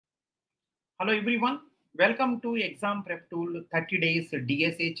Hello everyone, welcome to ExamPreptool 30 days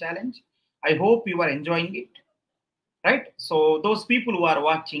DSA challenge. I hope you are enjoying it, right? So those people who are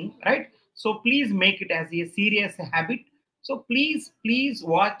watching, right? So please make it as a serious habit. So please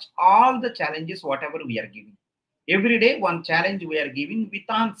watch all the challenges, whatever we are giving. Every day, one challenge we are giving with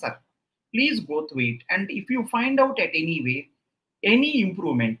answer. Please go through it. And if you find out at any way, any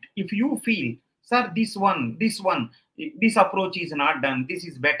improvement, if you feel, sir, this approach is not done, this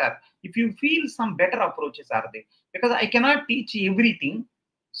is better. If you feel some better approaches are there, because I cannot teach everything,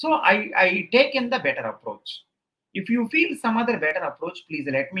 so I take in the better approach. If you feel some other better approach, please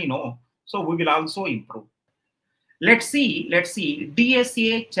let me know. So we will also improve. Let's see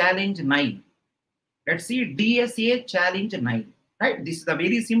DSA challenge 9. Let's see DSA challenge 9. Right? This is a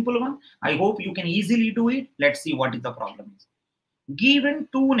very simple one. I hope you can easily do it. Let's see what is the problem is. Given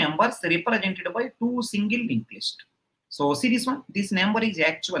two numbers represented by two single linked list. So see this one. This number is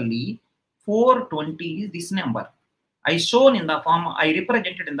actually 420 is this number. I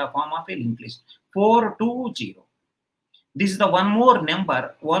represented in the form of a linked list 420. This is the one more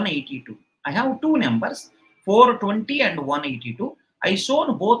number 182. I have two numbers 420 and 182. I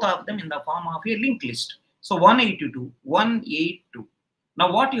shown both of them in the form of a linked list. So 182, 182.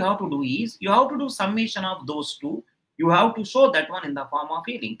 Now what you have to do is you have to do summation of those two. You have to show that one in the form of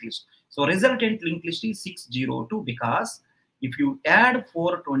a linked list. So resultant linked list is 602 because if you add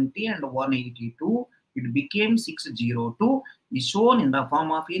 420 and 182, it became 602 is shown in the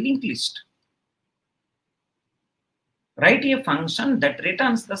form of a linked list. Write a function that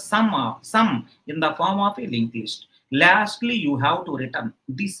returns the sum in the form of a linked list. Lastly, you have to return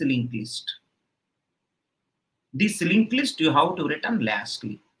this linked list. This linked list you have to return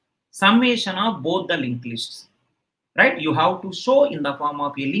lastly. Summation of both the linked lists. Right? You have to show in the form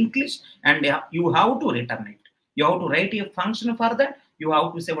of a linked list and you have to return it. You have to write a function for that. You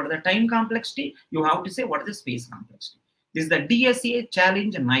have to say what is the time complexity. You have to say what is the space complexity. This is the DSA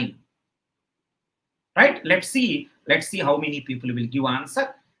challenge 9. Right? Let's see how many people will give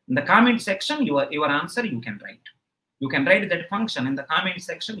answer. In the comment section, your answer you can write. You can write that function in the comment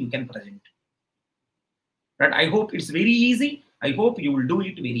section, you can present. Right? I hope it's very easy. I hope you will do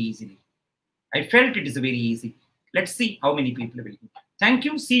it very easily. I felt it is very easy. Let's see how many people will do. Thank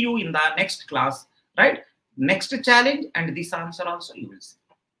you. See you in the next class. Right? Next challenge and this answer also you will see.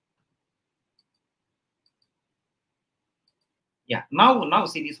 Yeah, now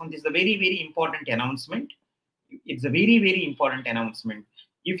see this one. This is a very important announcement. It's a very important announcement.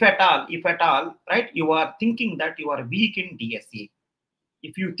 If at all, right, you are thinking that you are weak in DSA.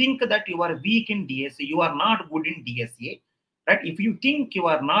 If you think that you are weak in DSA, you are not good in DSA, right? If you think you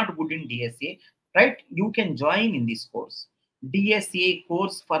are not good in DSA, right, you can join in this course, DSA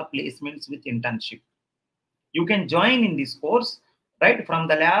course for placements with internship. You can join in this course, right? From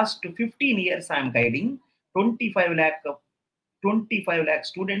the last 15 years, I am guiding 25 lakh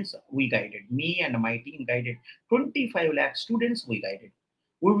students we guided. Me and my team guided 25 lakh students we guided.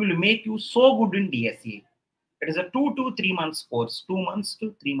 We will make you so good in DSA. It is a 2 to 3 months course, 2 months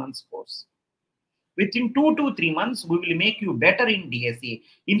to 3 months course. Within 2 to 3 months, we will make you better in DSA.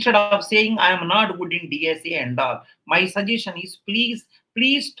 Instead of saying I am not good in DSA and all, my suggestion is please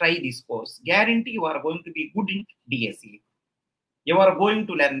try this course. Guarantee you are going to be good in DSA. You are going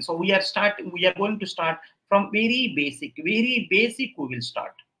to learn. So we are going to start from very basic we will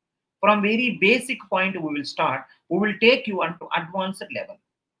start. From very basic point we will start. We will take you onto advanced level.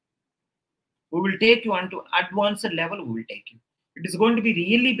 We will take you onto advanced level. We will take you. It is going to be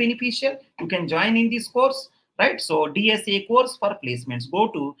really beneficial. You can join in this course, right? So DSA course for placements. Go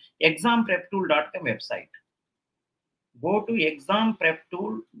to ExamPreptool.com website. Go to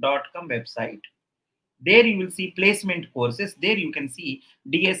ExamPreptool.com website. There you will see placement courses. There you can see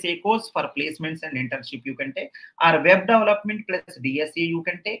DSA course for placements and internship you can take, or web development plus DSA you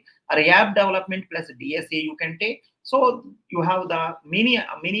can take, or app development plus DSA you can take. So you have the many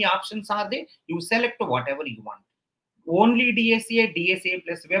options are there. You select whatever you want. Only DSA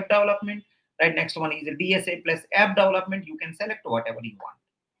plus web development. Right, next one is DSA plus app development. You can select whatever you want.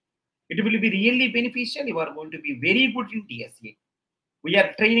 It will be really beneficial. You are going to be very good in DSA. We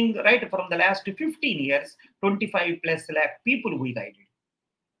are training, right, from the last 15 years, 25 plus lakh people we guided.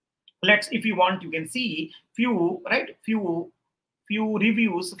 If you want, you can see few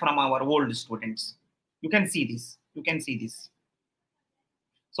reviews from our old students. You can see this.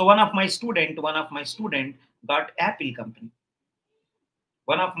 So one of my student got Apple company.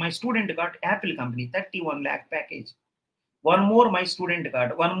 31 lakh package. One more my student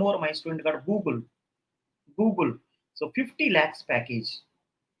got Google. So 50 lakhs package.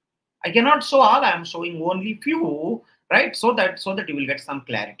 I cannot show all. I am showing only few, right? So that you will get some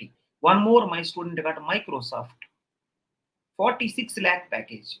clarity. One more my student got Microsoft, 46 lakh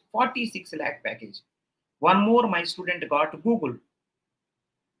package, 46 lakh package. One more my student got Google.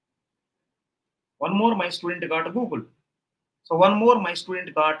 One more my student got Google. So one more my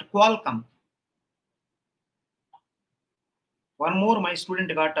student got Qualcomm. One more my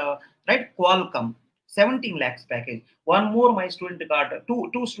student got right Qualcomm, 17 lakhs package. One more my student got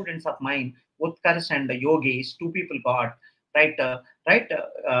two students of mine, Utkarsh and Yogesh. Two people got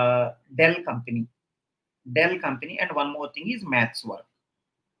Dell company, and one more thing is maths work.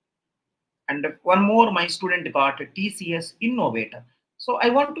 And one more my student got TCS Innovator. So I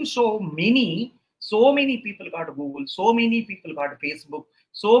want to show so many people got Google, so many people got Facebook,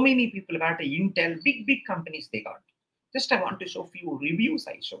 so many people got Intel, big companies they got. Just I want to show few reviews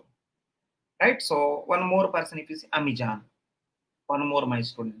I show. Right? So one more person if is Amazon. One more my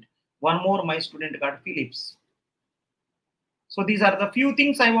student. One more my student got Philips. So these are the few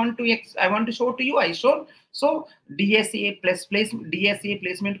things I want to show to you. I show so DSA DSA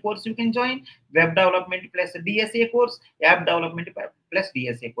placement course you can join, web development plus DSA course, app development plus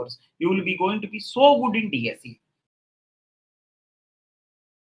DSA course. You will be going to be so good in DSA.